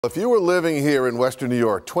If you were living here in Western New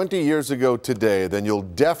York 20 years ago today, then you'll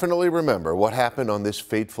definitely remember what happened on this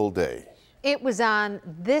fateful day. It was on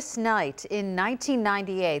this night in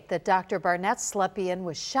 1998 that Dr. Barnett Slepian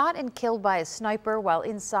was shot and killed by a sniper while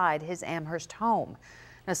inside his Amherst home.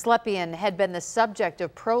 Now, Slepian had been the subject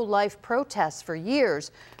of pro-life protests for years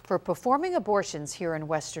for performing abortions here in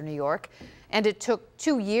Western New York, and it took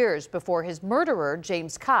 2 years before his murderer,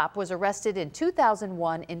 James Kopp, was arrested in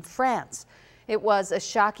 2001 in France. It was a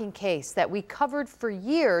shocking case that we covered for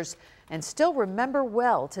years and still remember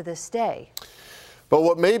well to this day. But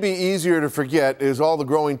what may be easier to forget is all the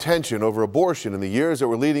growing tension over abortion in the years that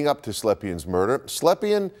were leading up to Slepian's murder.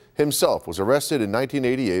 Slepian himself was arrested in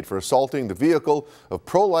 1988 for assaulting the vehicle of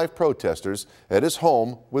pro-life protesters at his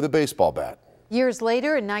home with a baseball bat. Years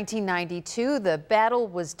later, in 1992, the battle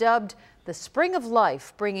was dubbed the Spring of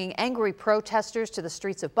Life, bringing angry protesters to the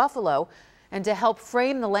streets of Buffalo. And to help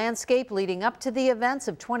frame the landscape leading up to the events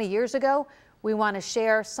of 20 years ago, we want to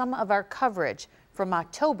share some of our coverage from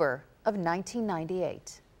October of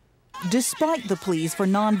 1998. Despite the pleas for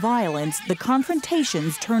nonviolence, the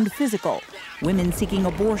confrontations turned physical. Women seeking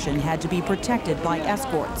abortion had to be protected by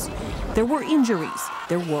escorts. There were injuries,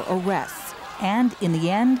 there were arrests, and in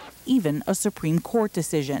the end, even a Supreme Court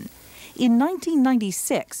decision. In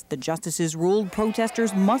 1996, the justices ruled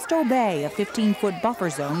protesters must obey a 15-foot buffer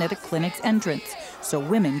zone at a clinic's entrance so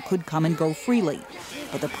women could come and go freely.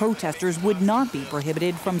 But the protesters would not be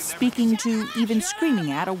prohibited from speaking to, even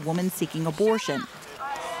screaming at, a woman seeking abortion.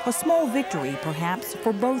 A small victory, perhaps,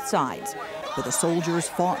 for both sides, but the soldiers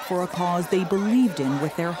fought for a cause they believed in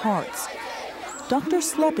with their hearts. Dr.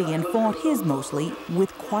 Slepian fought his mostly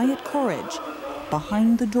with quiet courage,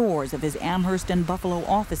 behind the doors of his Amherst and Buffalo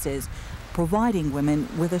offices, providing women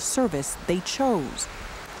with a service they chose.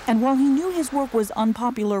 And while he knew his work was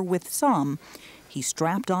unpopular with some, he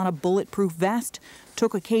strapped on a bulletproof vest,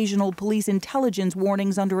 took occasional police intelligence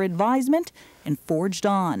warnings under advisement, and forged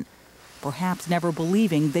on, perhaps never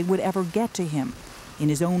believing they would ever get to him, in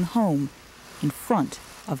his own home, in front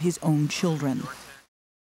of his own children.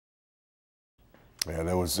 Yeah,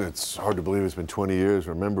 it's hard to believe it's been 20 years.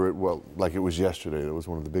 Remember it, well, like it was yesterday. It was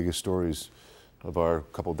one of the biggest stories of our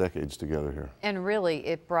couple decades together here. And really,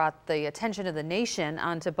 it brought the attention of the nation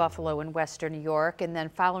onto Buffalo and Western New York, and then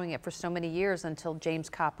following it for so many years until James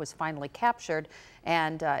Kopp was finally captured.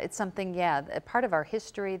 And it's something, yeah, a part of our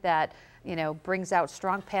history that, you know, brings out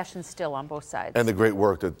strong passion still on both sides. And the great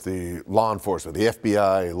work that the law enforcement, the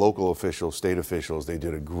FBI, local officials, state officials, they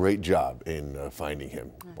did a great job in finding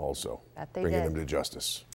him also, bringing him to justice.